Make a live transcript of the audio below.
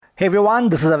Hey everyone,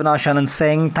 this is Avinash Anand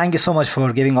Singh. Thank you so much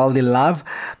for giving all the love.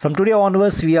 From today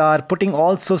onwards, we are putting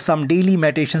also some daily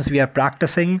meditations we are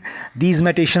practicing. These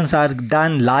meditations are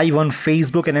done live on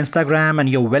Facebook and Instagram, and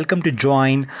you're welcome to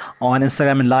join on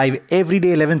Instagram and live every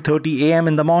day 11:30 a.m.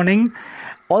 in the morning.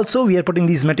 Also, we are putting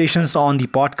these meditations on the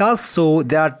podcast. So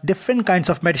there are different kinds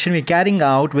of meditation we're carrying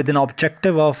out with an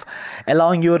objective of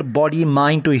allowing your body,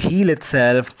 mind to heal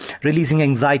itself, releasing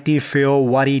anxiety, fear,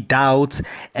 worry, doubts,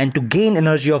 and to gain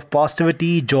energy of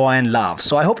positivity, joy, and love.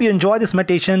 So I hope you enjoy this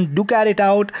meditation. Do carry it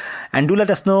out and do let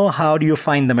us know how do you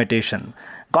find the meditation.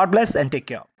 God bless and take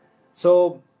care.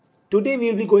 So today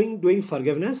we'll be doing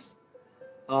forgiveness.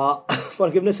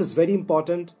 Forgiveness is very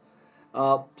important.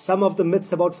 Some of the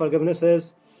myths about forgiveness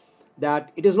is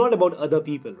that it is not about other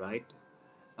people, right?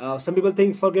 Some people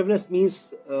think forgiveness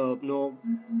means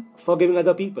forgiving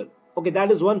other people. Okay, that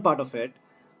is one part of it.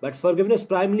 But forgiveness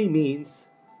primarily means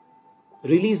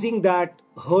releasing that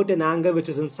hurt and anger which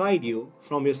is inside you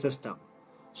from your system,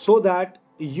 so that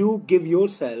you give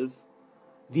yourself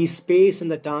the space and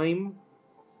the time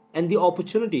and the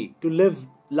opportunity to live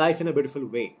life in a beautiful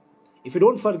way. If you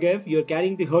don't forgive, you're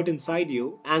carrying the hurt inside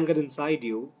you, anger inside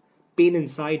you, pain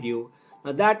inside you.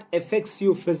 Now that affects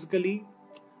you physically.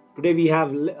 Today we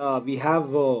have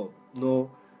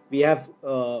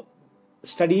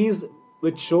studies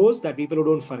which shows that people who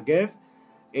don't forgive,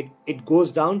 it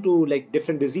goes down to like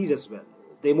different diseases as well.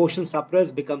 The emotion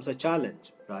suppressed becomes a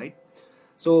challenge, right?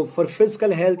 So for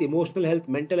physical health, emotional health,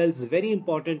 mental health, it's very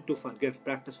important to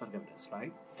practice forgiveness,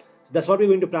 right? That's what we're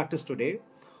going to practice today.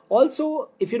 Also,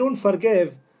 if you don't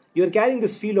forgive, you're carrying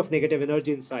this field of negative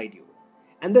energy inside you.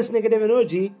 And this negative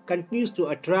energy continues to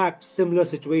attract similar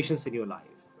situations in your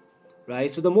life,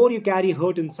 right? So the more you carry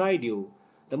hurt inside you,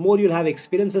 the more you'll have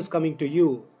experiences coming to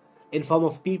you in form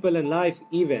of people and life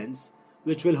events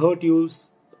which will hurt you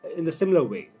in the similar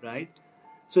way, right?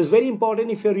 So it's very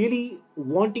important, if you're really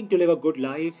wanting to live a good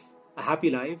life, a happy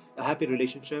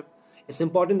relationship, it's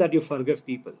important that you forgive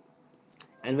people.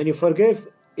 And when you forgive,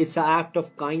 it's an act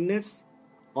of kindness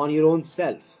on your own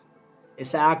self.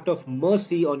 It's an act of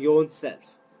mercy on your own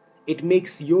self. It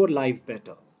makes your life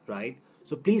better, right?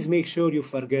 So please make sure you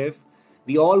forgive.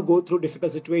 We all go through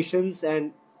difficult situations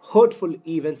and hurtful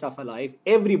events of our life.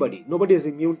 Everybody, nobody is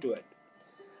immune to it.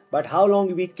 But how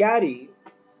long we carry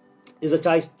is a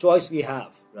choice we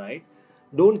have, right?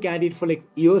 Don't carry it for like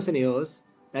years and years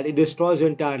that it destroys your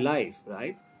entire life,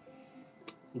 right?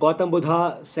 Gautam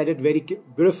Buddha said it very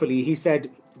beautifully. He said,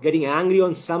 getting angry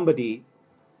on somebody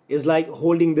is like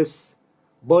holding this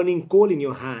burning coal in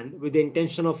your hand with the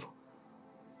intention of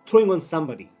throwing on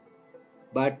somebody.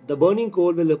 But the burning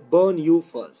coal will burn you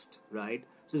first, right?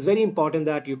 So it's very important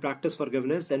that you practice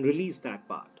forgiveness and release that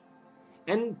part.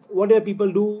 And whatever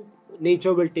people do,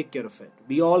 nature will take care of it.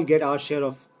 We all get our share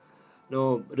of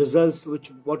results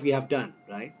what we have done,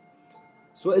 right?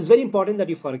 So it's very important that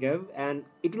you forgive, and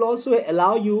it will also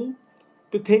allow you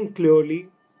to think clearly,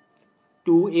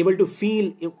 to able to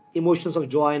feel emotions of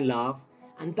joy and love,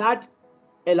 and that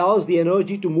allows the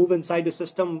energy to move inside the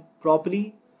system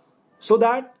properly, so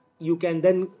that you can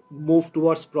then move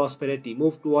towards prosperity,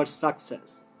 move towards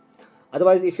success.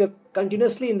 Otherwise, if you're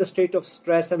continuously in the state of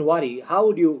stress and worry, how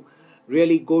would you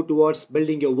really go towards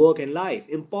building your work and life?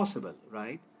 Impossible,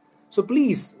 right? So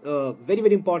please, very,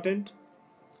 very important.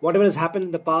 Whatever has happened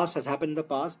in the past has happened in the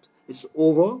past. It's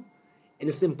over. And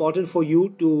it's important for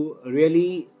you to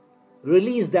really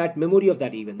release that memory of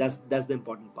that event. That's the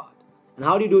important part. And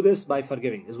how do you do this? By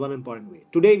forgiving is one important way.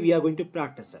 Today we are going to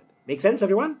practice it. Make sense,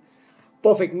 everyone?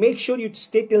 Perfect. Make sure you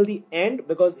stay till the end,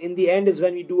 because in the end is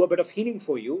when we do a bit of healing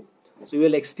for you. So you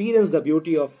will experience the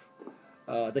beauty of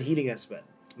the healing as well.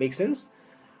 Make sense?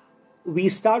 We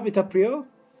start with a prayer.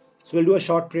 So we'll do a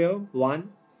short prayer, one.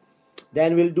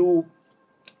 Then we'll do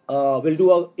a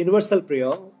universal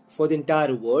prayer for the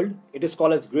entire world. It is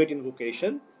called as Great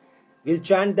Invocation. We'll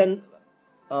chant a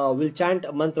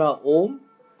mantra Om.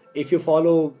 If you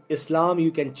follow Islam,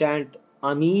 you can chant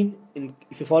Ameen.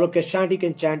 If you follow Christianity, you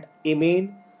can chant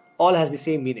Amen. All has the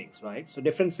same meanings, right? So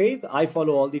different faith. I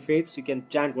follow all the faiths. You can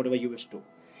chant whatever you wish to.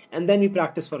 And then we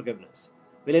practice forgiveness.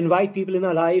 We'll invite people in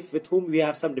our life with whom we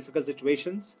have some difficult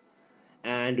situations,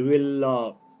 and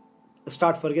we'll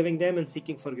start forgiving them and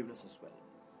seeking forgiveness as well.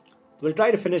 We'll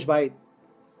try to finish by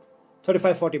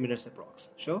 35-40 minutes approx.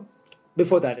 Sure?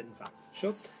 Before that, in fact.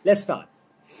 Sure? Let's start.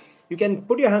 You can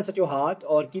put your hands at your heart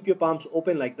or keep your palms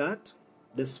open like that.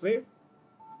 This way.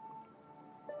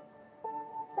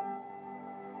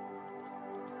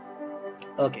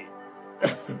 Okay.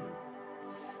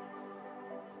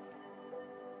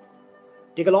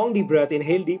 Take a long deep breath.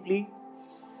 Inhale deeply.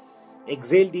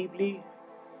 Exhale deeply.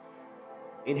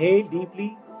 Inhale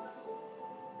deeply.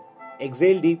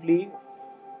 Exhale deeply.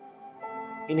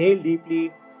 Inhale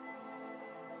deeply.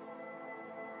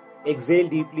 Exhale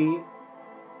deeply.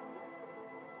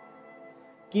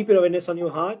 Keep your awareness on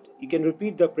your heart. You can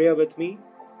repeat the prayer with me.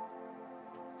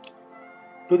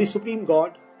 To the Supreme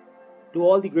God, to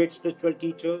all the great spiritual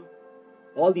teachers,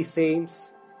 all the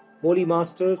saints, holy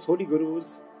masters, holy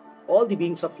gurus, all the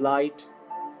beings of light,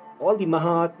 all the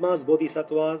Mahatmas,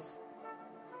 Bodhisattvas,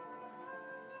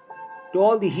 to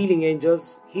all the healing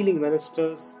angels, healing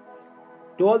ministers,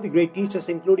 to all the great teachers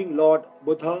including Lord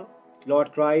Buddha,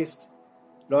 Lord Christ,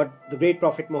 Lord the great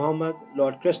Prophet Muhammad,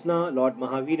 Lord Krishna, Lord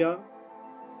Mahavira,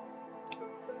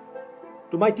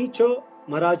 to my teacher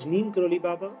Maharaj Neem Karoli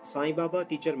Baba, Sai Baba,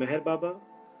 teacher Meher Baba,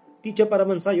 teacher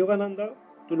Paramahansa Yogananda,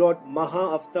 to Lord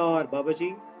Maha Avatar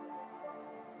Babaji,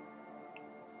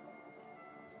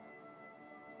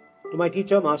 to my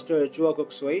teacher Master Chua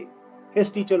Kok Sui, his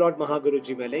teacher Lord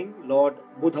Mahaguruji Meling, Lord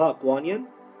Buddha Kuan Yin,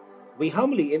 we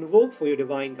humbly invoke for your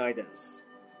divine guidance,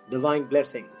 divine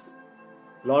blessings.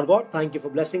 Lord God, thank you for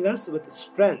blessing us with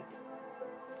strength,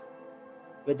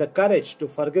 with the courage to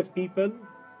forgive people.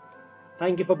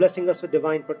 Thank you for blessing us with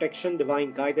divine protection,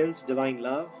 divine guidance, divine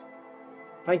love.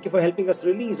 Thank you for helping us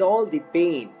release all the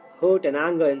pain, hurt and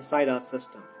anger inside our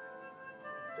system.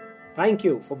 Thank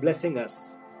you for blessing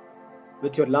us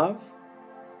with your love,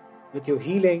 with your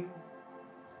healing,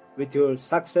 with your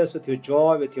success, with your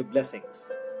joy, with your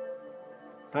blessings.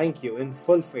 Thank you in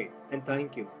full faith, and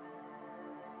thank you.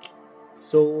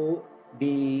 So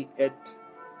be it.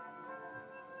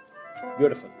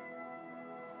 Beautiful.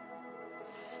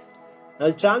 Now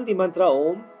I'll chant the mantra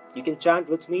Om. You can chant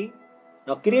with me.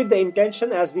 Now create the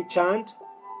intention as we chant.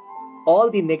 All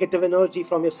the negative energy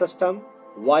from your system,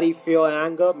 worry, fear,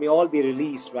 anger, may all be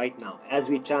released right now as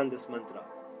we chant this mantra.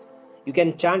 You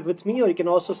can chant with me, or you can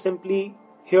also simply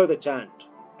hear the chant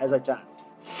as I chant.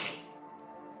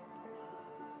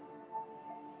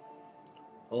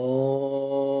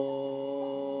 Om.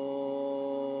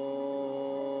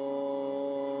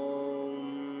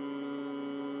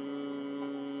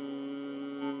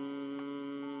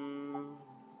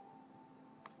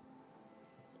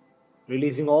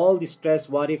 Releasing all the stress,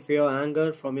 worry, fear,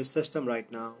 anger from your system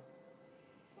right now.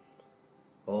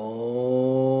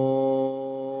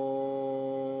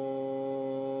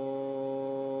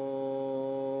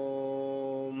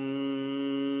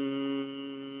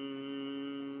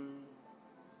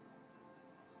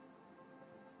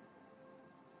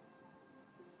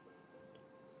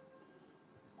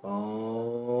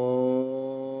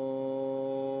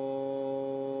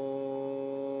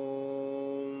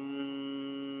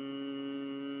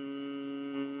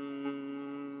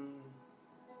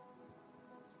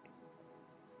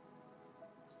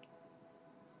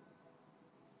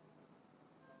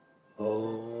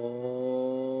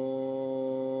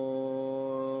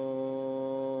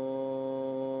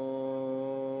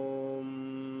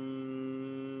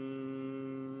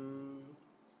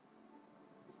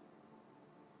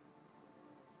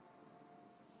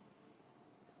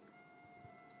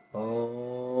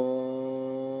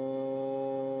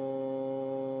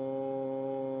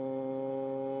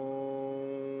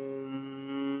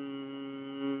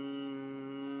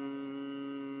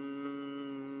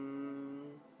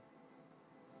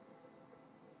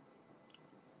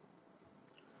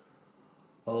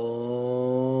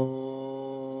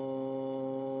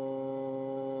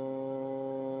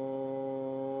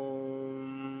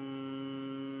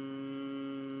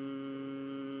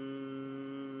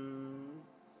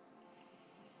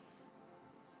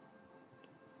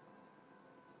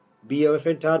 Be aware of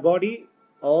your entire body.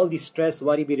 All the stress,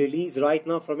 worry be released right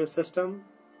now from your system.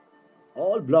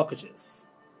 All blockages,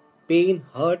 pain,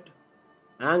 hurt,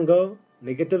 anger,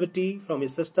 negativity from your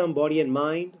system, body and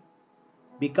mind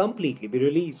be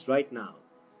released right now.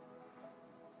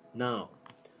 Now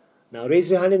raise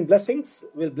your hand in blessings.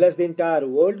 We'll bless the entire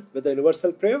world with the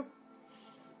universal prayer.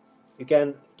 You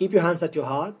can keep your hands at your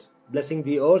heart, blessing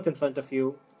the earth in front of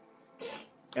you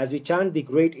as we chant the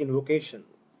great invocation.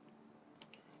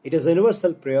 It is a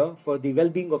universal prayer for the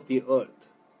well-being of the earth.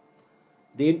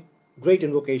 The great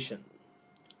invocation.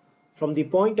 From the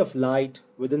point of light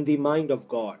within the mind of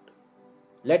God,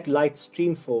 let light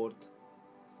stream forth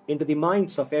into the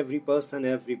minds of every person,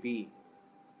 every being.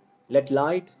 Let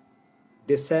light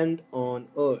descend on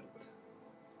earth.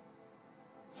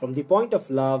 From the point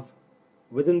of love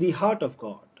within the heart of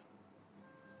God,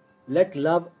 let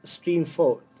love stream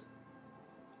forth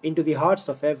into the hearts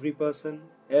of every person,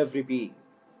 every being.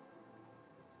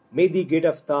 May the great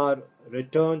avatar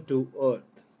return to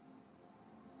earth.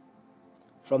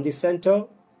 From the center,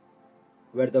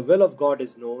 where the will of God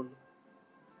is known,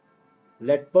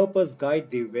 let purpose guide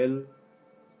the will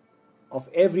of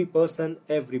every person,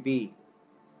 every being.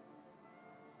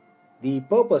 The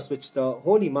purpose which the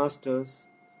Holy Masters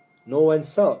know and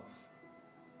serve.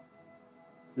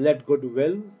 Let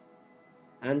goodwill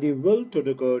and the will to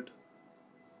do good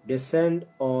descend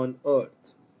on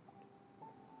earth.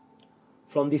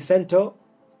 From the center,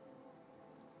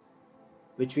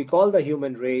 which we call the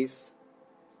human race,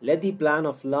 let the plan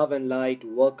of love and light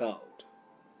work out.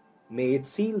 May it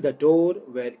seal the door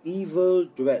where evil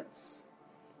dwells.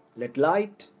 Let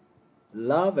light,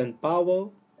 love and power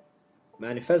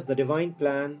manifest the divine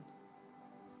plan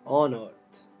on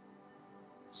earth.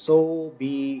 So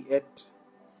be it.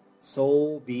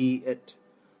 So be it.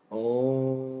 Om.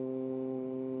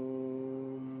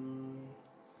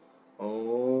 Om.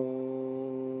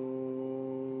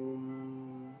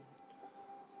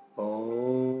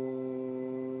 Om.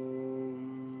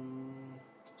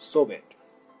 So be it.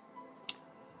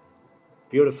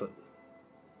 Beautiful.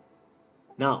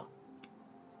 Now,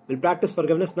 we'll practice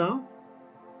forgiveness now.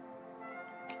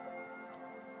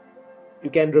 You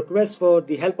can request for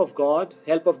the help of God,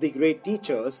 help of the great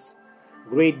teachers,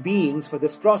 great beings for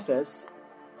this process.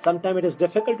 Sometimes it is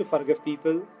difficult to forgive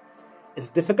people. It's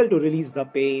difficult to release the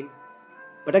pain.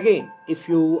 But again, if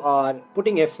you are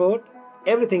putting effort,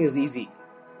 everything is easy.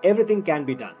 Everything can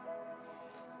be done.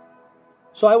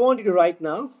 So I want you to right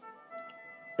now,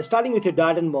 starting with your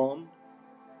dad and mom,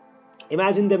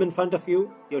 imagine them in front of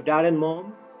you, your dad and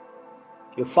mom,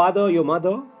 your father, your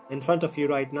mother in front of you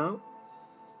right now.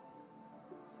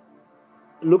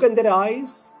 Look in their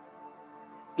eyes.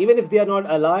 Even if they are not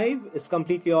alive, it's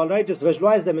completely alright. Just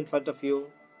visualize them in front of you.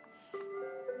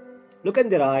 Look in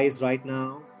their eyes right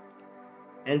now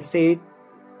and say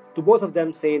to both of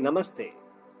them, say Namaste.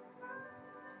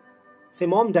 Say,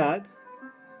 Mom, Dad,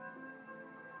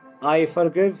 I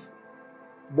forgive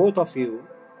both of you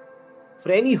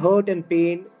for any hurt and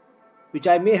pain which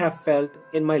I may have felt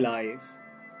in my life.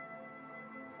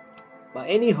 By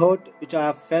any hurt which I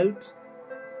have felt,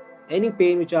 any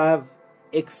pain which I have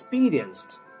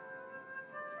experienced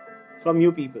from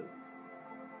you people.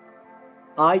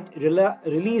 I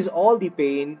release all the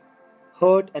pain,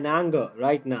 hurt and anger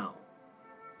right now.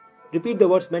 Repeat the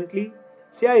words mentally.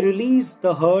 Say, I release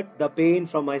the hurt, the pain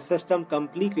from my system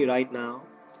completely right now.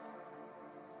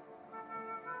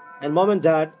 And Mom and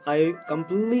Dad, I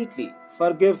completely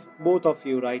forgive both of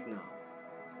you right now.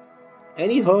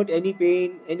 Any hurt, any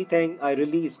pain, anything, I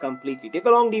release completely. Take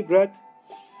a long deep breath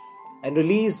and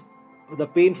release the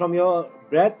pain from your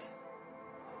breath.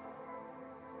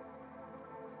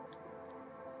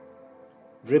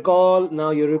 Recall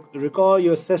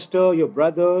your sister, your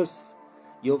brothers,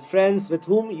 your friends with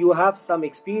whom you have some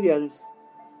experience,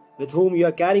 with whom you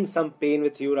are carrying some pain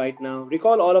with you right now.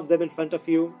 Recall all of them in front of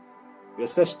you. Your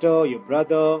sister, your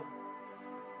brother,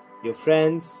 your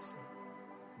friends,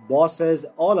 bosses,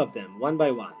 all of them, one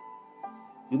by one.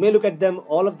 You may look at them,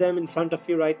 all of them in front of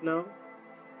you right now,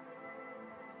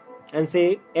 and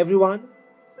say, everyone,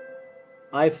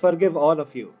 I forgive all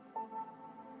of you.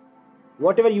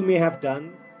 Whatever you may have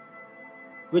done,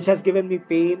 which has given me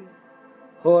pain,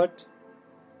 hurt,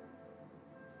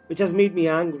 which has made me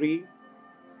angry,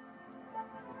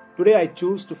 today I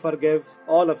choose to forgive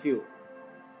all of you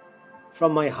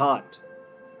from my heart.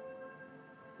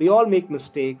 We all make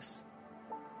mistakes.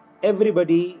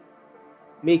 Everybody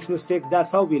makes mistakes.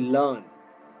 That's how we learn.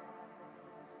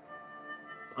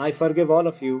 I forgive all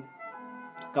of you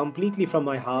completely from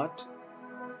my heart.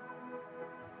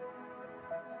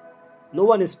 No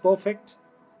one is perfect.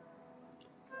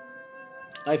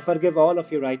 I forgive all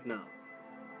of you right now.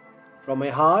 From my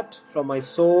heart, from my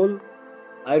soul,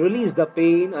 I release the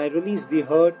pain, I release the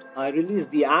hurt, I release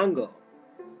the anger.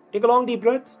 Take a long deep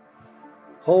breath.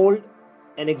 Hold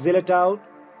and exhale it out.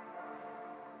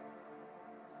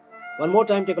 One more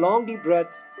time, take a long deep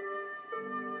breath.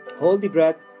 Hold the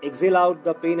breath. Exhale out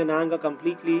the pain and anger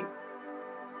completely.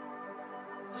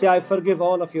 Say, I forgive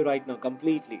all of you right now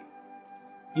completely.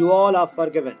 You all are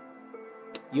forgiven.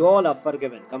 You all are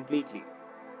forgiven completely.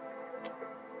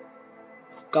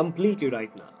 Completely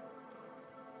right now.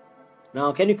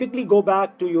 Now, can you quickly go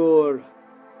back to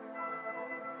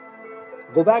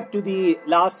the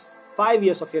last 5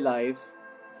 years of your life?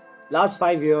 Last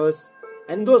 5 years.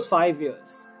 And those 5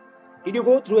 years, did you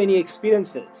go through any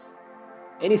experiences,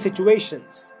 any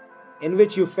situations in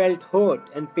which you felt hurt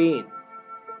and pain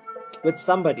with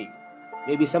somebody?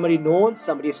 Maybe somebody known,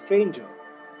 somebody stranger.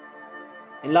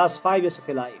 In last 5 years of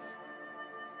your life.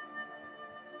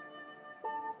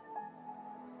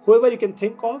 Whoever you can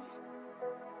think of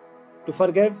to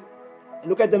forgive,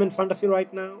 look at them in front of you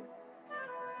right now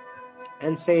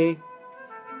and say,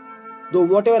 though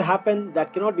whatever happened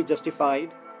that cannot be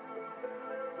justified,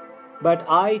 But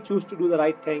I choose to do the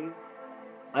right thing.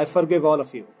 I forgive all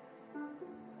of you.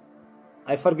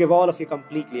 I forgive all of you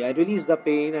completely. I release the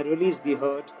pain. I release the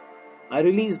hurt. I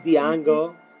release the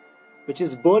anger which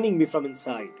is burning me from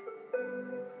inside.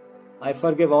 I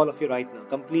forgive all of you right now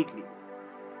completely.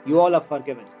 You all are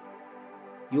forgiven.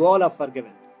 You all are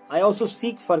forgiven. I also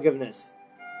seek forgiveness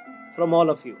from all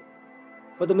of you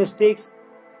for the mistakes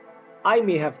I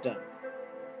may have done.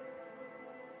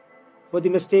 For the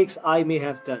mistakes I may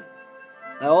have done.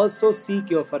 I also seek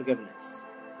your forgiveness.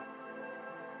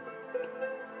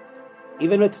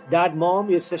 Even with dad, mom,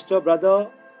 your sister, brother,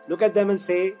 look at them and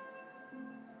say,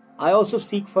 I also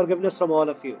seek forgiveness from all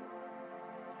of you.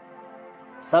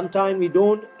 Sometimes we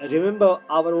don't remember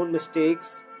our own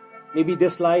mistakes, maybe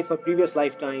this life or previous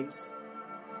lifetimes.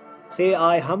 Say,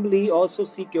 I humbly also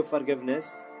seek your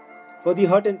forgiveness for the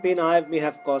hurt and pain I may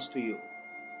have caused to you.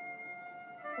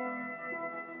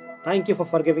 Thank you for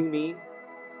forgiving me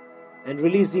and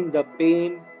releasing the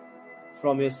pain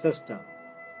from your system.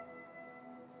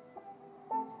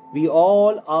 We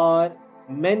all are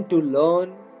meant to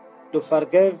learn to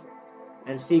forgive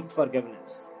and seek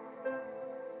forgiveness.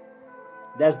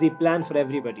 That's the plan for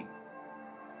everybody.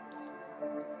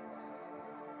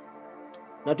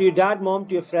 Now to your dad, mom,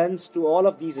 to your friends, to all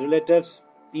of these relatives,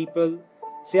 people,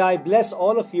 say, I bless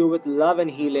all of you with love and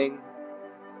healing.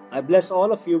 I bless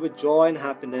all of you with joy and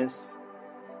happiness.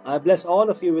 I bless all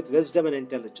of you with wisdom and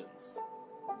intelligence.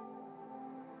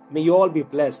 May you all be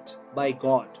blessed by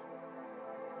God.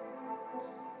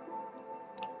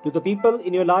 To the people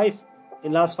in your life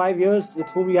in last 5 years with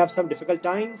whom you have some difficult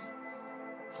times,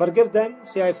 forgive them.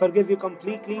 Say, I forgive you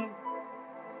completely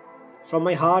from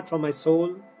my heart, from my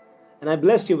soul. And I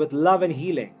bless you with love and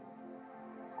healing.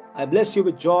 I bless you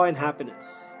with joy and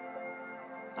happiness.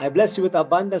 I bless you with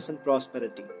abundance and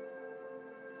prosperity.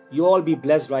 You all be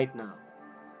blessed right now.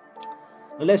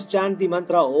 Now let's chant the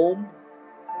mantra Om.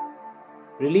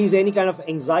 Release any kind of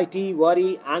anxiety,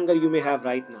 worry, anger you may have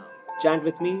right now. Chant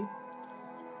with me.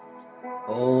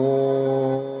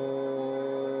 Om.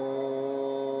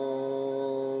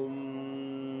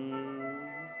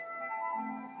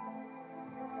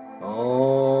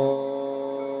 Om.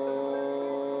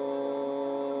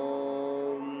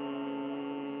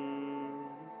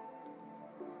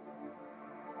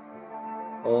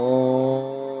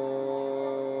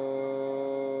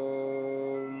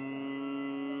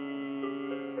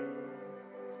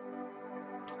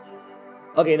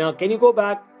 Okay, now can you go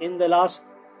back in the last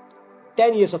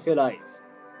 10 years of your life?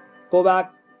 Go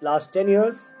back last 10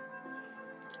 years.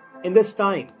 In this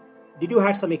time, did you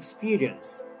had some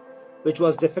experience which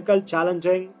was difficult,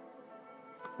 challenging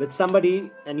with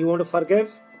somebody and you want to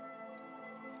forgive?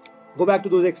 Go back to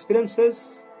those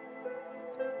experiences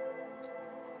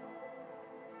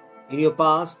in your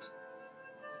past.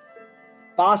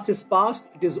 Past is past,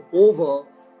 it is over.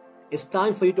 It's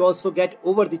time for you to also get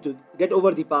over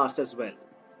the past as well.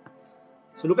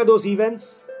 So look at those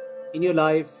events in your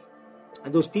life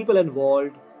and those people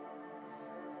involved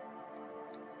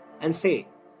and say,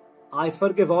 I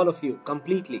forgive all of you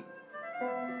completely.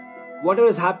 Whatever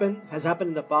has happened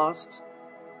in the past.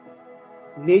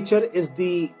 Nature is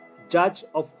the judge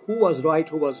of who was right,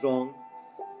 who was wrong.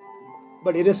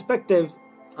 But irrespective,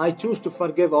 I choose to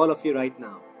forgive all of you right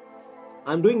now.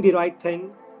 I'm doing the right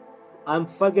thing. I'm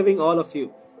forgiving all of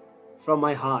you from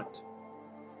my heart.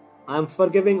 I'm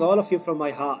forgiving all of you from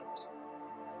my heart.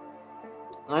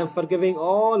 I'm forgiving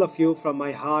all of you from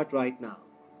my heart right now.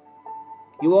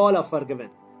 You all are forgiven.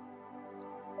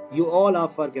 You all are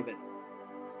forgiven.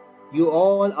 You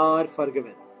all are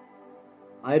forgiven.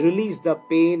 I release the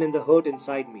pain and the hurt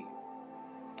inside me.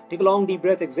 Take a long deep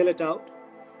breath, exhale it out.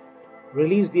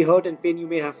 Release the hurt and pain you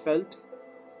may have felt.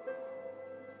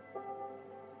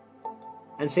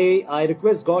 And say, I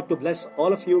request God to bless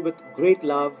all of you with great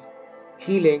love,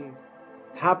 healing,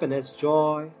 happiness,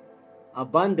 joy,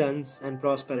 abundance, and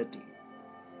prosperity.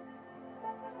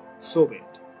 So be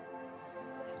it.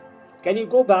 Can you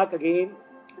go back again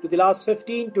to the last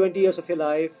 15, 20 years of your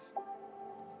life?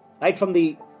 Right from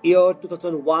the year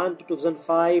 2001 to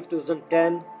 2005,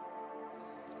 2010.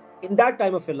 In that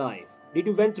time of your life, did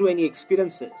you went through any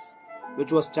experiences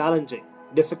which was challenging,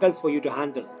 difficult for you to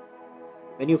handle?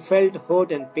 When you felt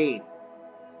hurt and pain,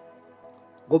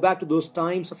 go back to those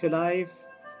times of your life.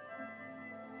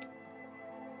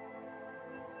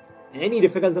 And any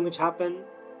difficult thing which happened,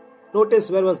 notice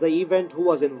where was the event, who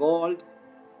was involved,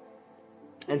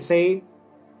 and say,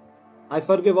 I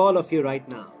forgive all of you right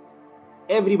now.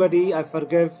 Everybody I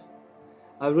forgive.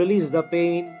 I release the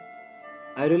pain.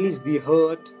 I release the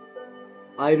hurt.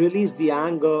 I release the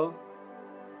anger,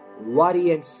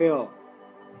 worry and fear,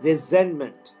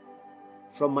 resentment,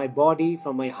 from my body,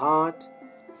 from my heart,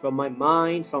 from my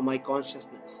mind, from my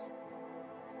consciousness.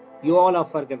 You all are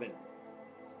forgiven.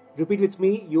 Repeat with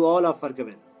me, you all are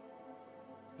forgiven.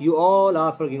 You all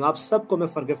are forgiven. आप सबको मैं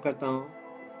forgive करता हूँ.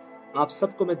 आप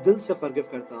सबको मैं दिल से forgive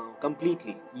करता हूँ.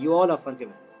 Completely. You all are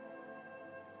forgiven.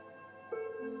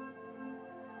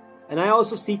 And I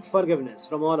also seek forgiveness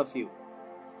from all of you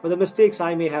for the mistakes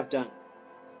I may have done.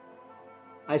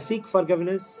 I seek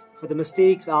forgiveness for the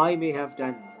mistakes I may have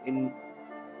done in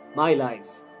my life.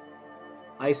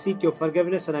 I seek your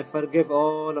forgiveness and I forgive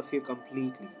all of you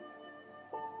completely.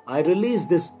 I release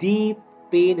this deep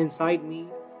pain inside me,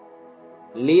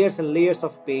 layers and layers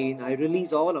of pain. I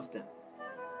release all of them.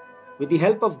 With the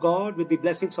help of God, with the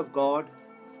blessings of God,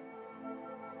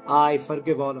 I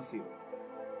forgive all of you.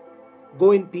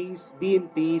 Go in peace, be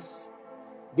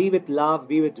with love,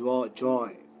 be with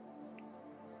joy.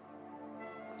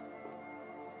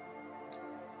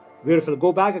 Beautiful.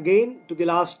 Go back again to the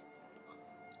last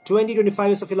 20-25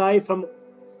 years of your life, from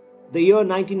the year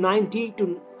 1990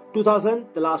 to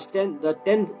 2000, the last 10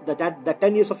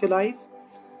 years of your life.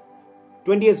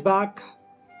 20 years back,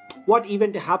 what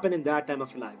event happened in that time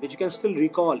of your life, which you can still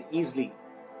recall easily?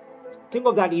 Think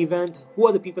of that event. Who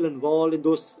are the people involved in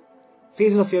those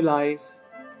phases of your life?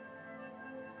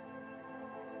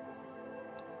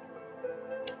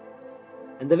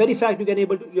 And the very fact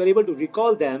you're able to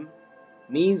recall them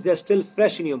means they're still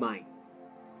fresh in your mind.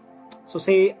 So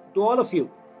say to all of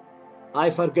you, I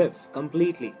forgive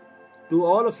completely. To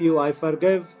all of you, I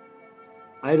forgive.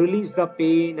 I release the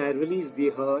pain, I release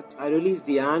the hurt, I release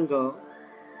the anger.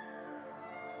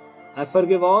 I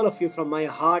forgive all of you from my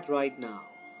heart right now.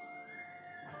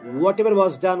 Whatever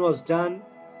was done was done.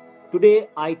 Today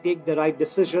I take the right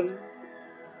decision.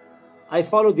 I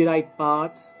follow the right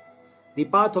path, the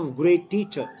path of great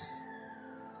teachers,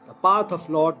 the path of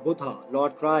Lord Buddha,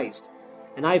 Lord Christ,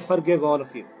 and I forgive all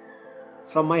of you.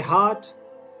 From my heart,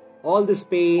 all this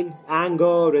pain,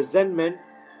 anger, resentment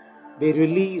be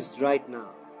released right now.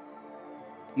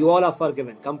 You all are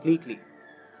forgiven completely,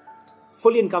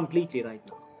 fully and completely right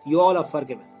now. You all are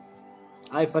forgiven.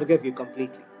 I forgive you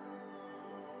completely.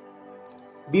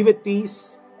 Be with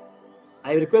peace.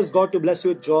 I request God to bless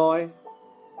you with joy,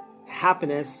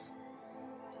 happiness,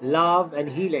 love and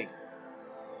healing.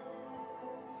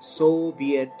 So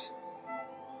be it.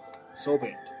 So be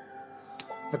it.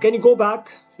 Now can you go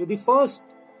back to the first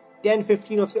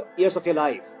 10-15 years of your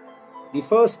life? The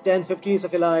first 10-15 years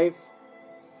of your life.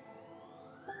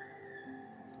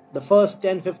 The first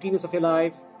 10-15 years of your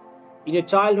life. In your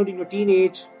childhood, in your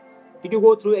teenage, did you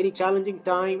go through any challenging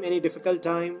time, any difficult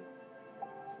time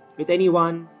with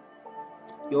anyone?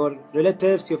 Your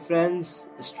relatives, your friends,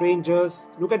 strangers.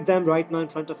 Look at them right now in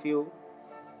front of you.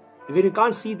 If you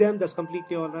can't see them, that's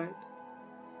completely alright.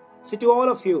 Say to all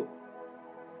of you,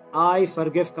 I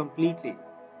forgive completely.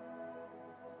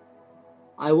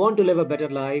 I want to live a better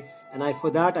life, and for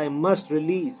that I must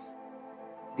release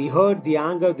the hurt, the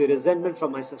anger, the resentment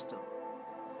from my system.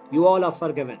 You all are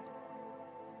forgiven.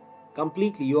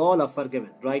 Completely, you all are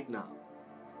forgiven right now.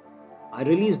 I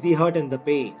release the hurt and the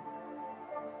pain.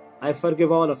 I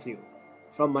forgive all of you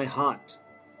from my heart.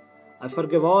 I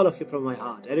forgive all of you from my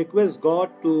heart. I request God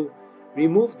to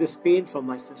remove this pain from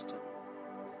my system.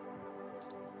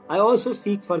 I also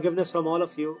seek forgiveness from all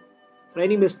of you for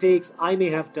any mistakes I may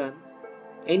have done,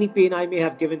 any pain I may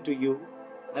have given to you.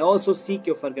 I also seek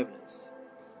your forgiveness.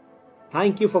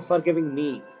 Thank you for forgiving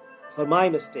me for my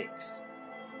mistakes.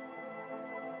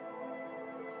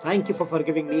 Thank you for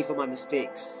forgiving me for my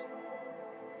mistakes.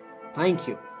 Thank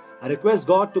you. I request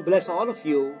God to bless all of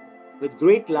you with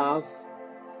great love,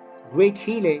 great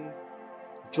healing,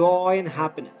 joy and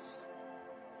happiness,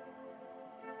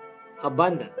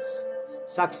 abundance,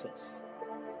 success,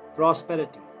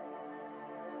 prosperity.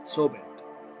 So be it.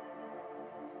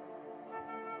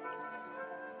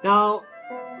 Now,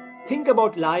 think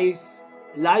about life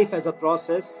as a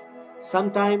process.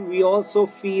 Sometimes we also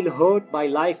feel hurt by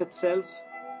life itself,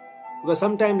 because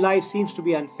sometimes life seems to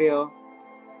be unfair.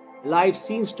 Life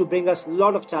seems to bring us a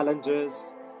lot of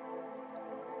challenges,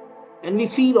 and we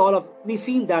feel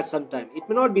that sometimes. It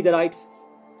may not be the right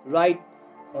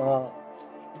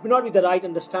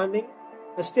understanding,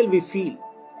 but still we feel.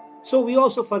 So we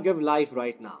also forgive life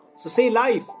right now. So say,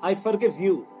 life, I forgive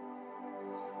you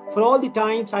for all the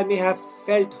times I may have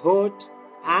felt hurt,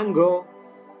 anger,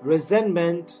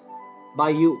 resentment by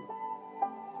you.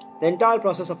 The entire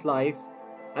process of life,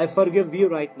 I forgive you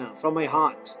right now from my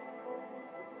heart.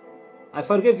 I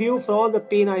forgive you for all the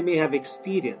pain I may have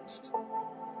experienced.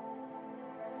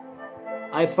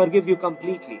 I forgive you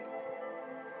completely.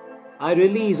 I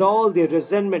release all the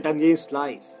resentment against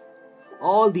life,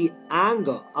 all the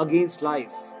anger against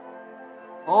life,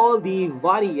 all the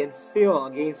worry and fear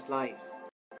against life.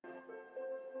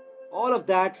 All of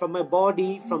that from my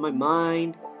body, from my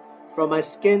mind, from my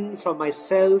skin, from my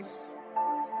cells,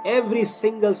 every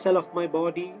single cell of my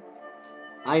body,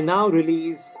 I now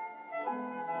release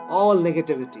all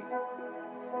negativity,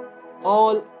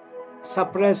 all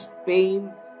suppressed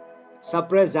pain,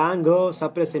 suppressed anger,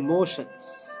 suppressed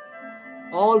emotions.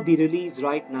 All be released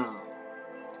right now.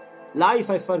 Life,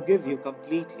 I forgive you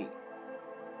completely.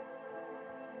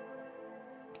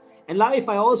 And life,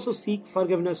 I also seek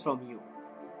forgiveness from you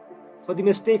for the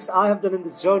mistakes I have done in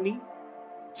this journey,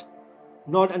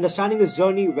 not understanding this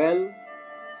journey well,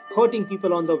 hurting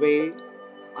people on the way.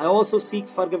 I also seek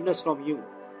forgiveness from you.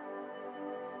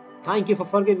 Thank you for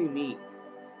forgiving me.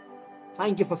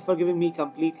 Thank you for forgiving me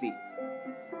completely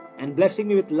and blessing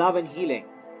me with love and healing,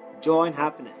 joy and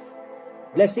happiness,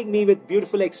 blessing me with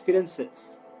beautiful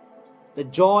experiences, the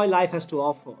joy life has to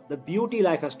offer, the beauty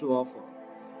life has to offer.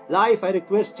 Life, I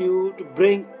request you to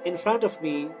bring in front of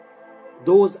me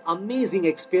those amazing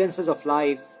experiences of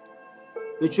life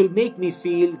which will make me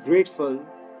feel grateful,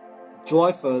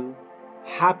 joyful,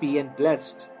 happy and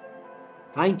blessed.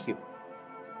 Thank you.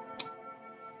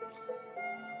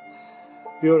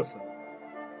 Beautiful.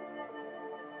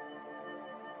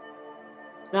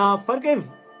 Now,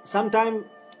 forgive. Sometimes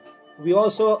we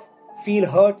also feel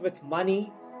hurt with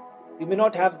money. We may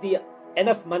not have the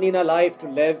enough money in our life to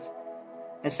live.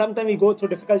 And sometimes we go through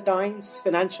difficult times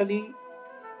financially.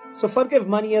 So forgive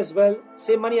money as well.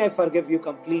 Say, money, I forgive you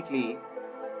completely.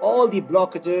 All the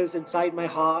blockages inside my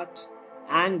heart,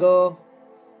 anger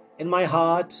in my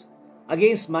heart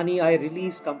against money, I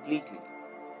release completely.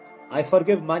 I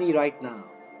forgive money right now.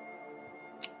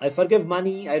 I forgive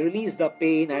money. I release the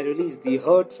pain. I release the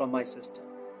hurt from my system.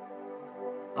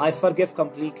 I forgive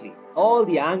completely. All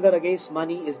the anger against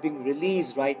money is being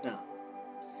released right now.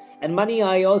 And money,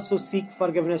 I also seek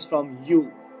forgiveness from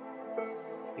you.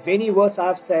 If any words I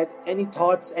have said, any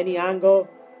thoughts, any anger,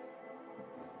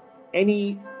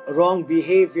 any wrong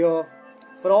behavior,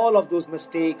 for all of those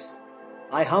mistakes,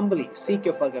 I humbly seek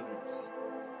your forgiveness.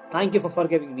 Thank you for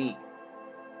forgiving me.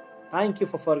 Thank you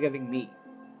for forgiving me.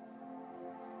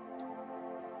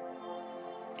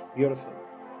 Beautiful.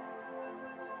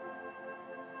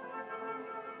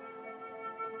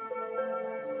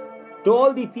 To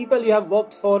all the people you have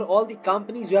worked for, all the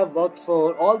companies you have worked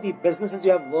for, all the businesses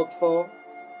you have worked for,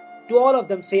 to all of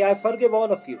them say, I forgive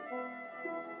all of you.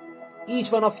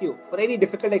 Each one of you, for any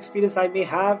difficult experience I may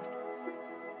have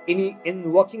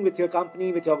in working with your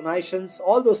company, with your organizations,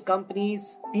 all those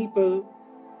companies, people,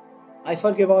 I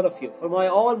forgive all of you. For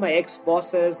all my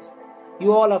ex-bosses,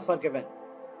 you all are forgiven.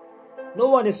 No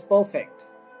one is perfect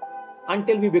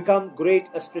until we become great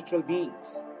spiritual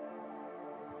beings.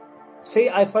 Say,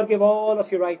 I forgive all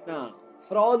of you right now.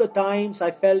 For all the times I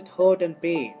felt hurt and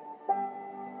pain,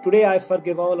 today I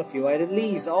forgive all of you. I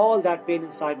release all that pain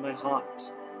inside my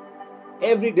heart.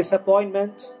 Every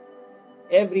disappointment,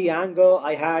 every anger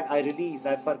I had, I release,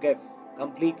 I forgive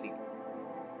completely.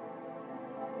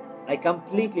 I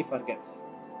completely forgive.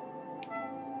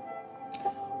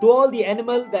 To all the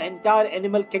entire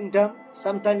animal kingdom,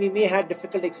 sometimes we may have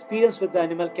difficult experience with the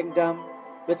animal kingdom,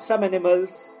 with some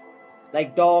animals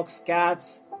like dogs,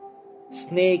 cats,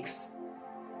 snakes.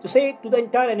 To say to the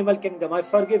entire animal kingdom, I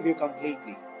forgive you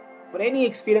completely. For any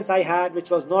experience I had which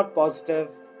was not positive,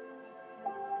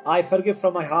 I forgive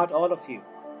from my heart all of you.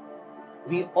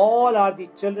 We all are the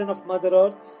children of Mother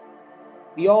Earth.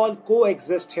 We all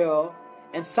coexist here,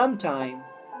 and sometime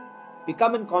we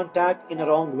come in contact in a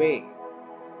wrong way.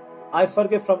 I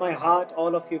forgive from my heart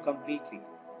all of you completely.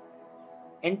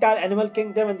 Entire animal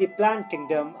kingdom and the plant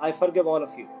kingdom, I forgive all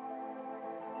of you.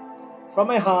 From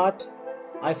my heart,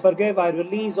 I forgive, I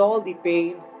release all the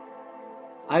pain,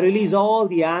 I release all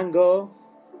the anger,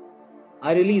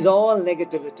 I release all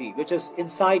negativity which is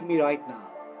inside me right now.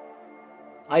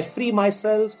 I free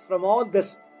myself from all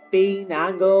this pain,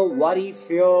 anger, worry,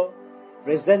 fear,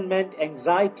 resentment,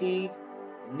 anxiety,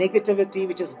 negativity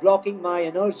which is blocking my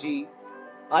energy.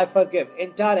 I forgive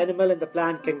entire animal and the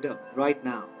plant kingdom right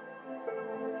now.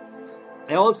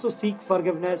 I also seek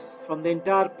forgiveness from the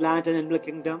entire plant and animal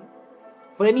kingdom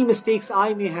for any mistakes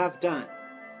I may have done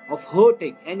of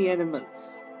hurting any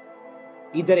animals,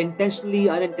 either intentionally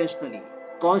or unintentionally,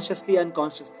 consciously or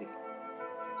unconsciously.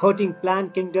 Hurting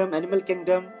plant kingdom, animal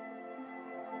kingdom,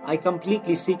 I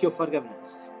completely seek your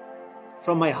forgiveness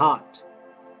from my heart.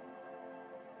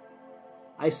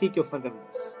 I seek your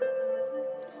forgiveness.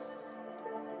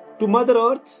 To Mother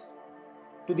Earth,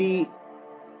 to the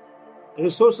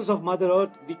resources of Mother Earth,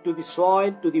 to the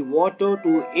soil, to the water,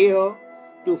 to air,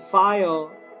 to fire,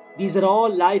 These are all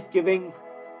life-giving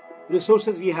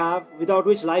resources we have, without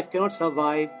which life cannot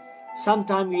survive.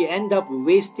 Sometimes we end up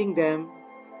wasting them,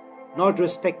 not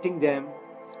respecting them.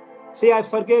 Say, I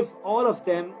forgive all of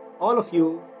them, all of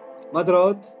you. Mother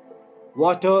Earth,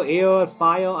 water, air,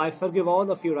 fire, I forgive all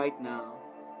of you right now.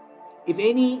 If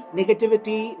any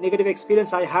negativity, negative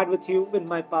experience I had with you in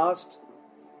my past,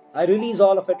 I release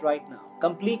all of it right now,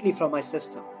 completely from my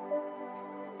system.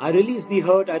 I release the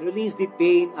hurt, I release the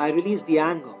pain, I release the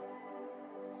anger.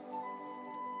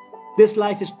 This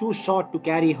life is too short to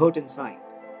carry hurt inside.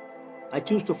 I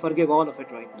choose to forgive all of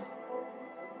it right now.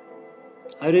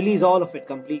 I release all of it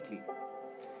completely.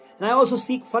 And I also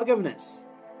seek forgiveness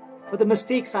for the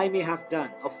mistakes I may have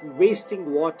done of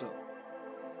wasting water,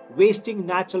 wasting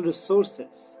natural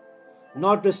resources,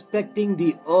 not respecting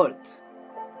the earth.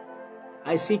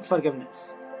 I seek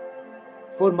forgiveness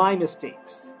for my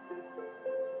mistakes.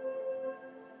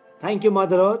 Thank you,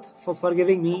 Mother Earth, for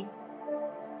forgiving me.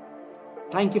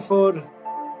 Thank you for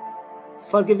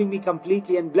forgiving me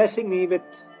completely and blessing me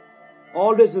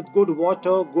always with good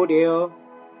water, good air,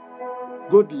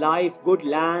 good life, good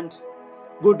land,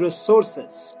 good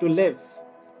resources to live.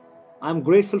 I'm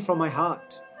grateful from my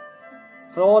heart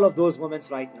for all of those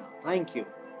moments right now. Thank you.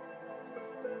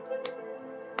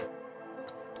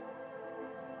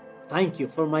 Thank you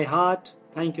from my heart.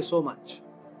 Thank you so much.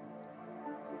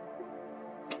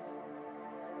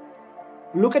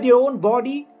 Look at your own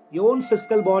body, your own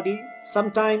physical body.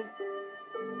 Sometimes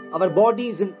our body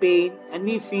is in pain and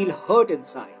we feel hurt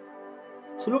inside.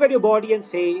 So look at your body and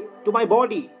say, to my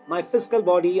body, my physical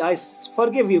body, I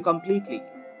forgive you completely.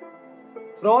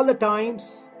 For all the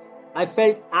times I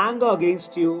felt anger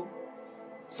against you.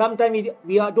 Sometimes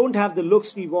we don't have the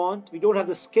looks we want, we don't have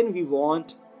the skin we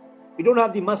want, we don't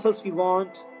have the muscles we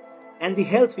want, and the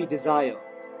health we desire.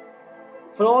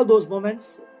 For all those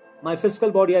moments, my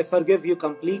physical body, I forgive you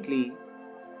completely.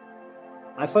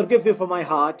 I forgive you from my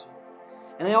heart.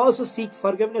 And I also seek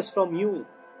forgiveness from you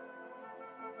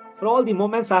for all the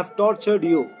moments I have tortured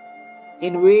you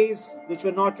in ways which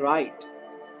were not right.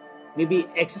 Maybe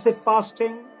excessive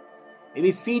fasting,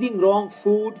 maybe feeding wrong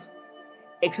food,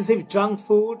 excessive junk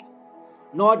food,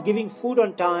 not giving food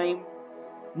on time,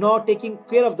 not taking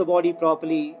care of the body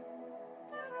properly.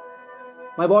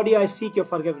 My body, I seek your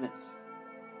forgiveness.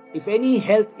 If any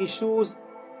health issues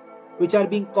which are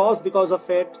being caused because of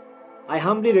it, I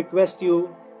humbly request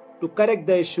you to correct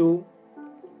the issue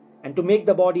and to make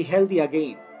the body healthy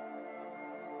again.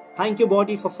 Thank you,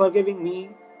 body, for forgiving me.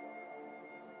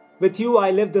 With you,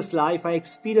 I live this life, I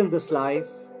experience this life.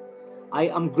 I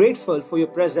am grateful for your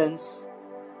presence.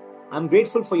 I'm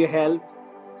grateful for your help.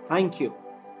 Thank you.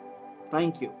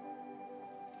 Thank you.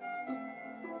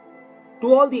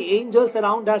 To all the angels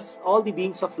around us, all the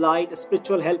beings of light,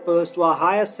 spiritual helpers, to our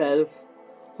higher self,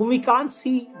 whom we can't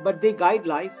see, but they guide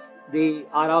life. They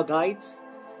are our guides.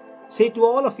 Say to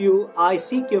all of you, I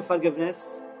seek your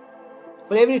forgiveness.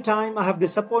 For every time I have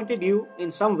disappointed you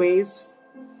in some ways,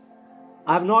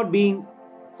 I have not been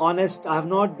honest, I have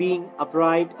not been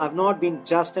upright, I have not been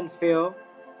just and fair.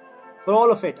 For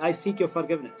all of it, I seek your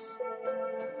forgiveness.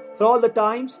 For all the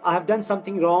times I have done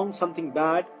something wrong, something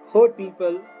bad, hurt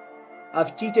people, I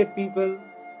have cheated people,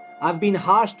 I have been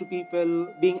harsh to people,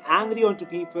 being angry onto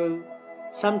people,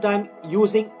 sometimes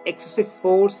using excessive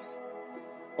force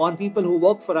on people who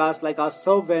work for us, like our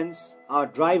servants, our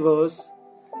drivers.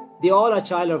 They all are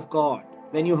child of God.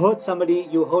 When you hurt somebody,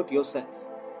 you hurt yourself.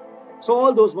 So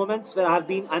all those moments where I have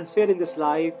been unfair in this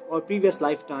life or previous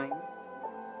lifetime,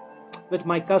 with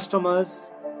my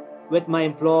customers, with my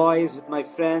employees, with my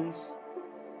friends,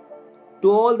 to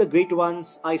all the great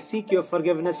ones, I seek your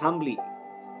forgiveness humbly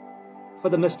for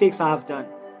the mistakes I have done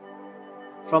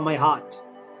from my heart.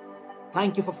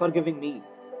 Thank you for forgiving me.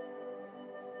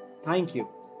 Thank you.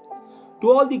 To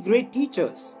all the great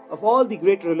teachers of all the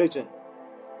great religion,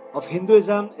 of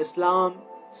Hinduism, Islam,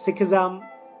 Sikhism,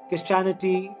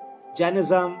 Christianity,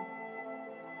 Jainism,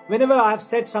 whenever I have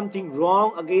said something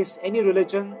wrong against any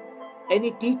religion,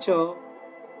 any teacher,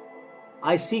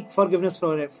 I seek forgiveness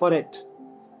for it.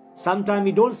 Sometimes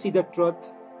we don't see the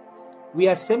truth. We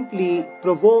are simply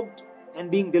provoked and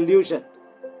being delusioned.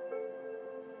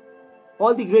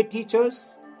 All the great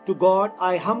teachers, to God,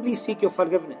 I humbly seek your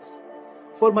forgiveness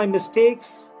for my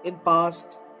mistakes in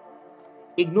past,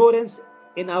 ignorance,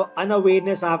 in our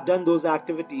unawareness I have done those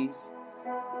activities.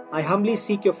 I humbly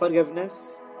seek your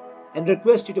forgiveness and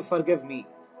request you to forgive me.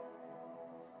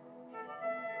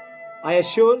 I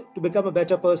assure to become a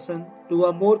better person, to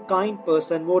a more kind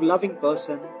person, more loving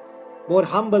person, more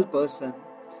humble person,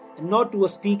 and not to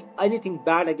speak anything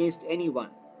bad against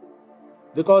anyone,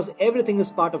 because everything is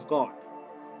part of God.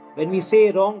 When we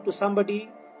say wrong to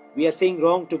somebody, We are saying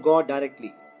wrong to God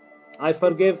directly. I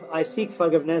forgive, I seek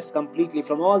forgiveness completely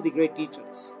from all the great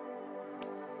teachers,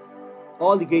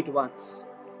 all the great ones.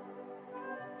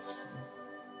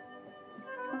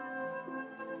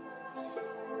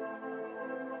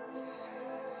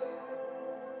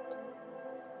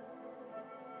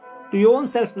 To your own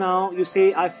self now, you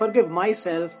say, I forgive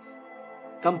myself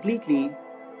completely.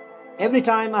 Every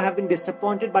time I have been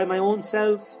disappointed by my own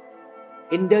self,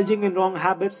 indulging in wrong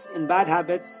habits, in bad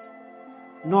habits,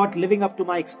 not living up to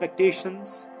my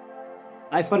expectations,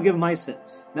 I forgive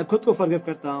myself. मैं खुद को forgive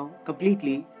करता हूँ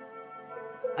completely.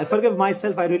 I forgive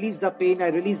myself. I release the pain. I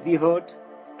release the hurt,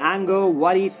 anger,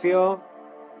 worry, fear,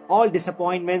 all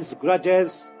disappointments,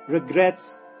 grudges,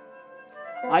 regrets.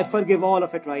 I forgive all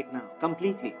of it right now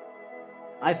completely.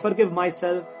 I forgive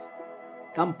myself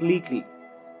completely.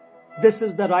 This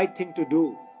is the right thing to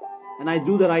do, and I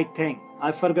do the right thing.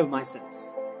 I forgive myself.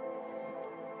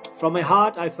 From my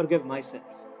heart, I forgive myself.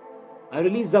 I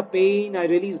release the pain, I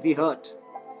release the hurt,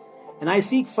 and I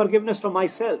seek forgiveness from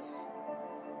myself.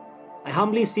 I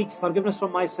humbly seek forgiveness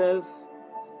from myself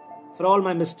for all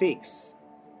my mistakes.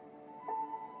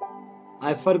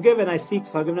 I forgive and I seek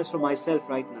forgiveness from myself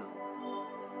right now.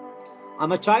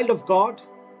 I'm a child of God.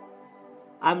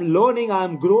 I'm learning,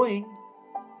 I'm growing,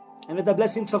 and with the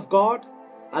blessings of God,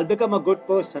 I'll become a good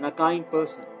person, a kind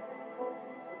person.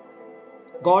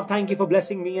 God, thank you for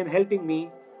blessing me and helping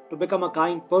me to become a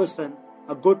kind person,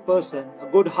 a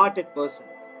good-hearted person.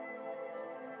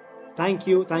 Thank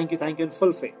you, in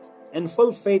full faith. In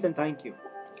full faith and thank you.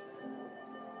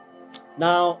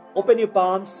 Now, open your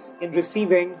palms in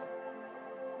receiving.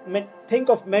 Think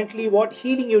of mentally what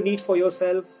healing you need for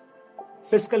yourself.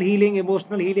 Physical healing,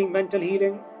 emotional healing, mental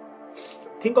healing.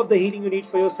 Think of the healing you need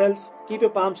for yourself. Keep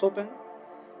your palms open.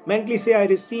 Mentally say, I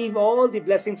receive all the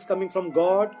blessings coming from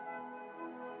God.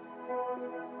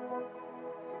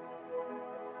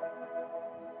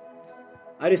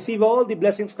 I receive all the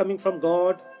blessings coming from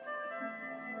God.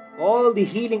 All the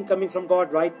healing coming from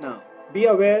God right now. Be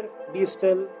aware, be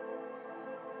still.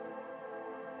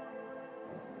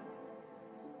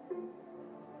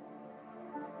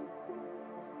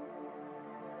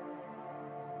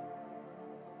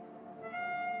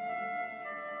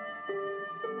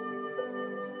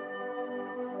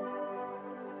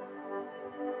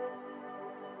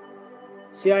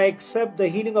 Say, I accept the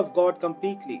healing of God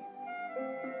completely.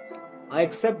 I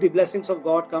accept the blessings of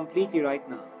God completely right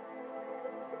now.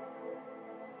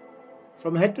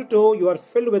 From head to toe, you are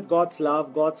filled with God's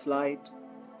love, God's light,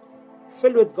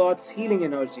 filled with God's healing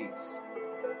energies.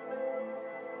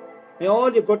 May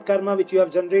all your good karma which you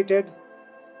have generated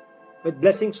with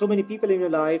blessing so many people in your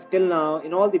life till now,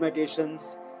 in all the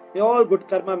meditations, may all good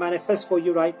karma manifest for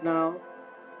you right now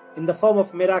in the form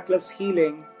of miraculous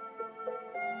healing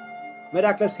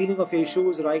of your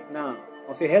issues right now,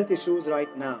 of your health issues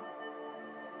right now.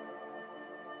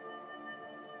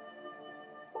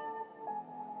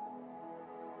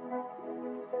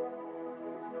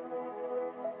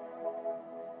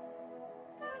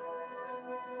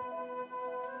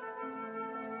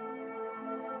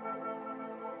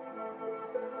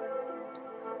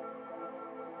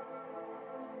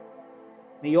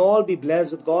 May you all be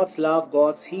blessed with God's love,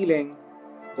 God's healing,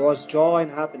 God's joy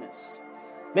and happiness.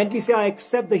 Mentally say, I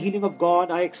accept the healing of God.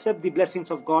 I accept the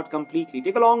blessings of God completely.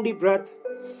 Take a long deep breath.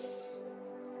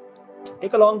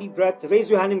 Take a long deep breath. Raise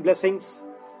your hand in blessings.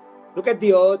 Look at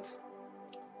the earth.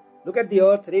 Look at the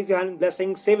earth. Raise your hand in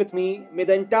blessings. Say with me, may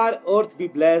the entire earth be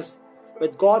blessed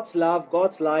with God's love,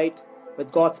 God's light,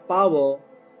 with God's power.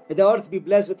 May the earth be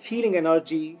blessed with healing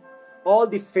energy. All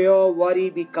the fear, worry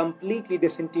be completely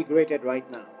disintegrated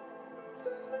right now.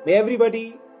 May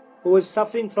everybody who is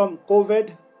suffering from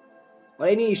COVID or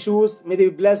any issues, may they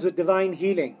be blessed with divine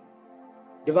healing,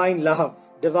 divine love,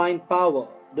 divine power,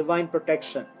 divine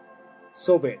protection.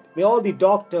 So be it. May all the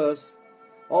doctors,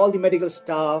 all the medical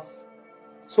staff,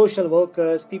 social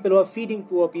workers, people who are feeding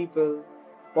poor people,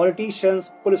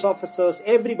 politicians, police officers,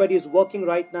 everybody is working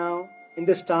right now in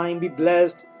this time, be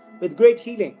blessed with great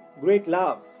healing, great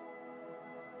love,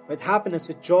 with happiness,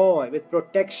 with joy, with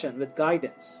protection, with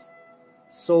guidance.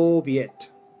 So be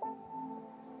it.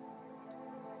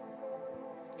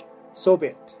 So be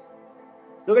it.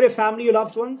 Look at your family, your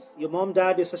loved ones, your mom,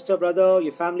 dad, your sister, brother,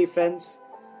 your family, friends.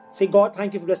 Say, God,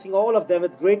 thank you for blessing all of them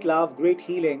with great love, great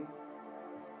healing,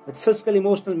 with physical,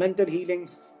 emotional, mental healing.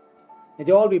 May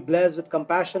they all be blessed with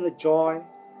compassion, with joy.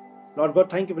 Lord God,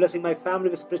 thank you for blessing my family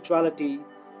with spirituality,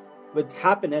 with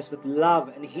happiness, with love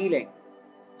and healing.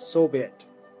 So be it.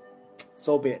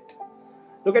 So be it.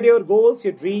 Look at your goals,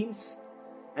 your dreams,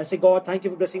 and say, God, thank you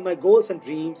for blessing my goals and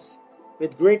dreams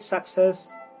with great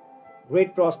success,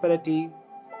 great prosperity,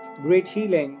 great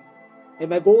healing. May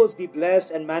my goals be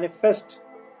blessed and manifest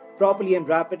properly and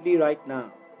rapidly right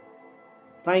now.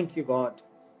 Thank you, God.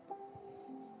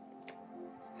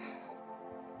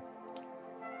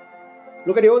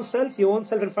 Look at your own self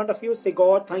in front of you. Say,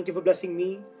 God, thank you for blessing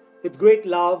me with great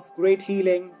love, great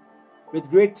healing, with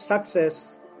great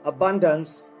success,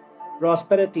 abundance,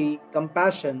 prosperity,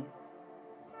 compassion,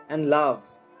 and love.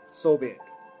 So be it.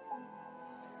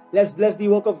 Let's bless the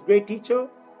work of great teacher.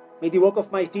 May the work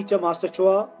of my teacher, Master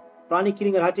Choa, Pranic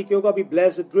Healing and Hatha Yoga be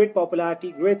blessed with great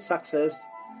popularity, great success.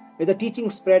 May the teaching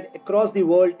spread across the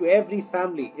world to every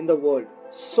family in the world.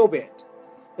 So be it.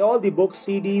 May all the books,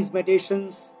 CDs,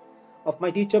 meditations of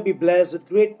my teacher be blessed with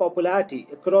great popularity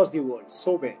across the world.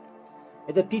 So be it.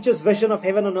 May the teacher's vision of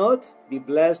heaven on earth be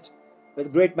blessed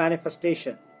with great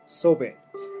manifestation. So be it.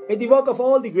 May the work of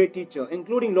all the great teachers,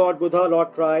 including Lord Buddha,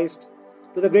 Lord Christ,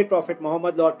 to the great Prophet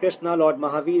Muhammad, Lord Krishna, Lord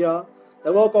Mahavira,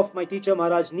 the work of my teacher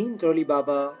Maharaj Neem Karoli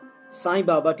Baba, Sai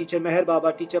Baba, teacher Meher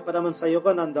Baba, teacher Paramahansa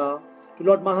Yogananda, to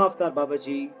Lord Mahavatar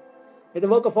Babaji. May the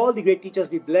work of all the great teachers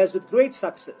be blessed with great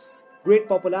success, great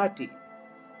popularity,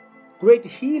 great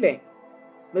healing.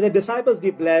 May the disciples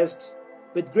be blessed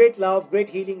with great love, great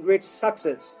healing, great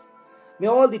success. May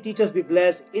all the teachers be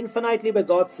blessed infinitely by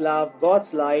God's love,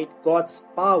 God's light, God's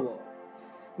power.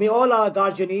 May all our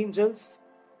guardian angels,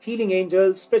 healing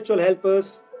angels, spiritual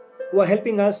helpers who are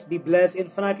helping us be blessed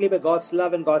infinitely by God's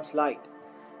love and God's light.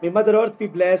 May Mother Earth be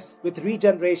blessed with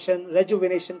regeneration,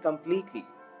 rejuvenation completely,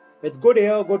 with good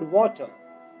air, good water.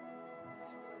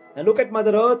 Now look at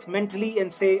Mother Earth mentally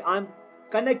and say, I'm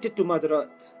connected to Mother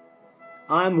Earth.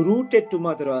 I'm rooted to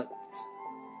Mother Earth.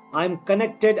 I'm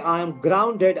connected, I'm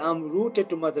grounded, I'm rooted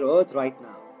to Mother Earth right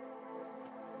now.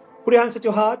 Put your hands at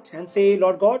your heart and say,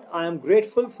 Lord God, I am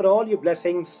grateful for all your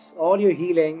blessings, all your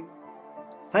healing.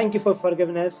 Thank you for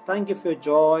forgiveness. Thank you for your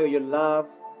joy, your love.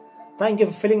 Thank you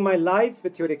for filling my life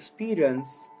with your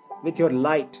experience, with your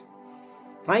light.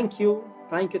 Thank you,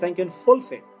 thank you, thank you, and full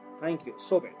faith. Thank you,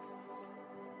 so good.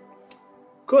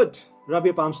 Good. Rub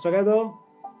your palms together.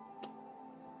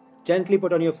 Gently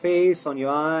put on your face, on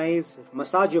your eyes.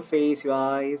 Massage your face, your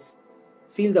eyes.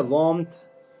 Feel the warmth.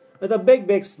 With a big,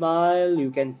 big smile,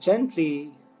 you can gently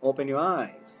open your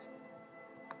eyes.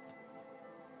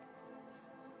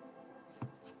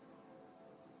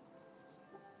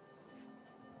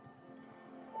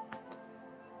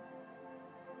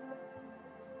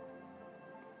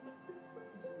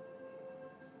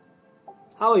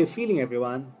 How are you feeling,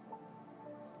 everyone?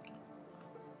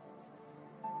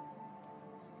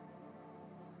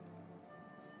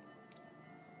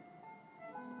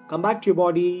 Come back to your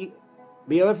body.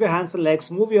 Be aware of your hands and legs.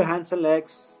 Move your hands and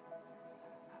legs.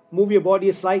 Move your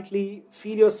body slightly.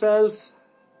 Feel yourself.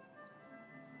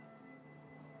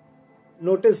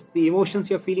 Notice the emotions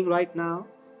you're feeling right now.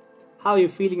 How are you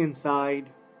feeling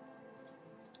inside?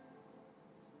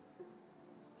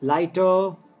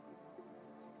 Lighter.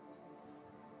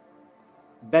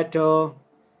 Better.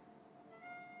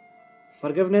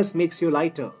 Forgiveness makes you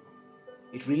lighter.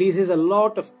 It releases a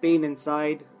lot of pain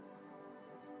inside.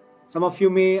 Some of you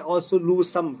may also lose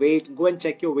some weight. Go and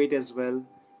check your weight as well.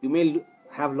 You may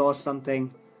have lost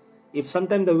something. If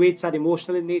sometimes the weights are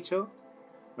emotional in nature,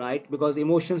 right? Because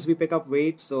emotions, we pick up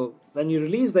weight. So when you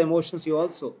release the emotions, you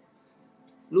also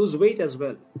lose weight as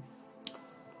well.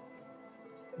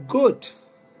 Good.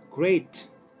 Great.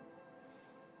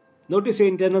 Notice your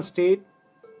internal state.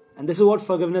 And this is what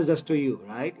forgiveness does to you,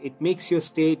 right? It makes your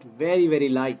state very, very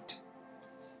light.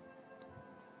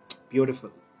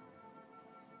 Beautiful.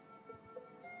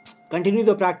 Continue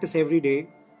the practice every day.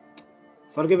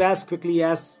 Forgive as quickly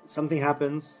as something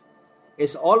happens.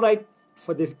 It's all right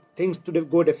for the things to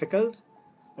go difficult,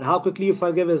 but how quickly you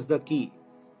forgive is the key.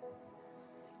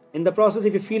 In the process,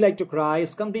 if you feel like to cry,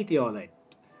 it's completely all right.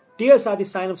 Tears are the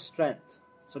sign of strength.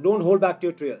 So don't hold back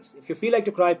your tears. If you feel like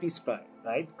to cry, please cry,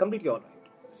 right? Completely all right.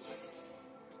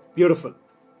 Beautiful.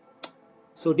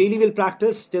 So daily we'll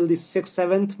practice till the 6th,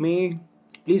 7th May.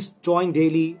 Please join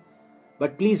daily.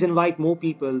 But please invite more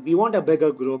people. We want a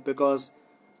bigger group because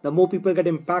the more people get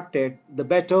impacted, the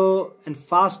better and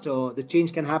faster the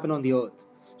change can happen on the earth.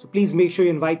 So please make sure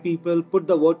you invite people, put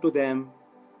the word to them,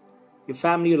 your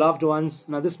family, your loved ones.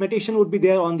 Now this meditation would be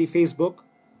there on the Facebook.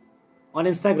 On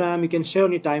Instagram, you can share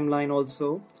on your timeline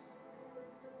also.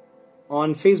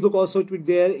 On Facebook also it will be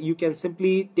there. You can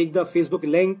simply take the Facebook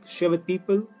link, share with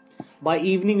people. By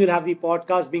evening, you'll have the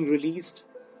podcast being released.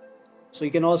 So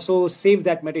you can also save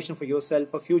that meditation for yourself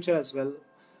for future as well.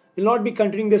 You'll not be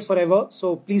continuing this forever.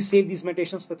 So please save these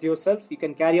meditations for yourself. You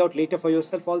can carry out later for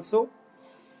yourself also.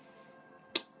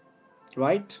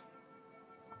 Right?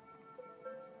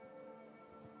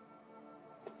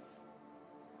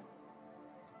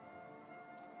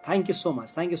 Thank you so much.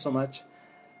 Thank you so much.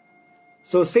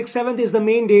 So 6th, 7th is the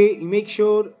main day. You make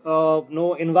sure,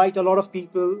 invite a lot of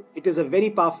people. It is a very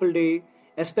powerful day,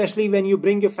 especially when you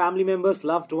bring your family members,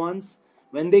 loved ones.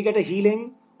 When they get a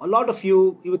healing, a lot of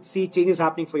you would see changes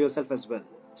happening for yourself as well.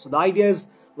 So the idea is,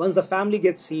 once the family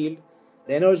gets healed,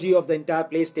 the energy of the entire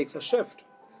place takes a shift.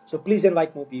 So please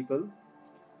invite more people.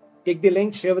 Take the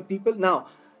link, share with people. Now,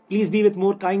 please be with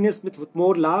more kindness, with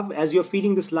more love. As you're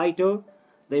feeling this lighter,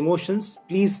 the emotions,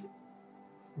 please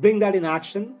bring that in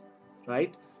action,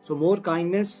 right? So more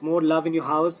kindness, more love in your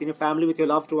house, in your family, with your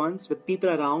loved ones, with people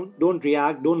around. Don't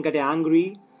react, don't get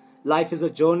angry. Life is a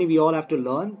journey we all have to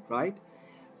learn, right?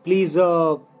 Please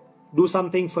do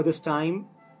something for this time.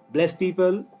 Bless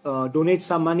people, donate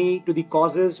some money to the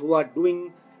causes who are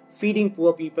feeding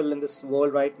poor people in this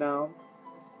world right now.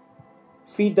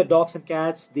 Feed the dogs and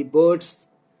cats, the birds.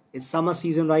 It's summer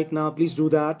season right now. Please do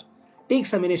that. Take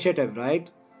some initiative, right?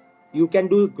 You can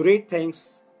do great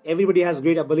things. Everybody has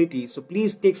great abilities. So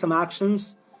please take some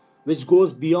actions which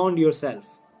goes beyond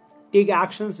yourself. Take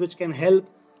actions which can help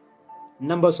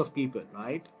numbers of people,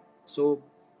 right? So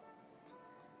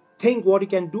think what you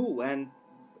can do and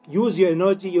use your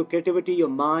energy, your creativity, your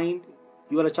mind.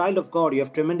 You are a child of God. You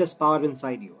have tremendous power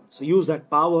inside you. So use that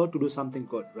power to do something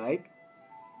good, right?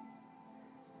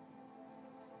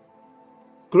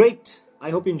 Great. I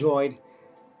hope you enjoyed.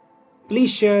 Please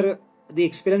share the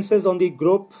experiences on the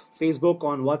group, Facebook,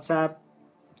 on WhatsApp.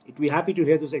 We'd be happy to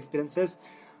hear those experiences.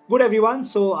 Good, everyone.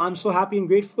 So I'm so happy and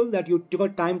grateful that you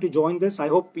took time to join this. I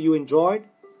hope you enjoyed.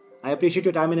 I appreciate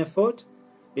your time and effort.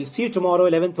 We'll see you tomorrow,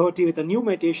 11:30, with a new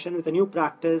meditation, with a new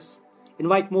practice.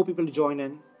 Invite more people to join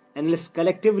in. And let's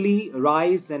collectively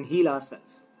rise and heal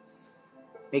ourselves.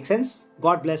 Make sense?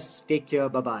 God bless. Take care.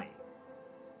 Bye-bye.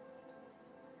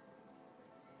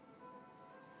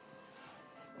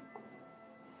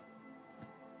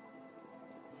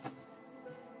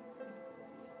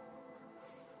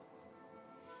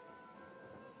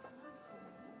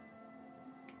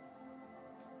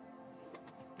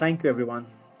 Thank you, everyone.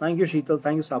 Thank you, Sheetal.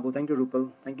 Thank you, Sabu. Thank you,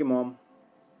 Rupal. Thank you, Mom.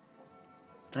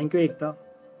 Thank you, Ekta.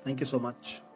 Thank you so much.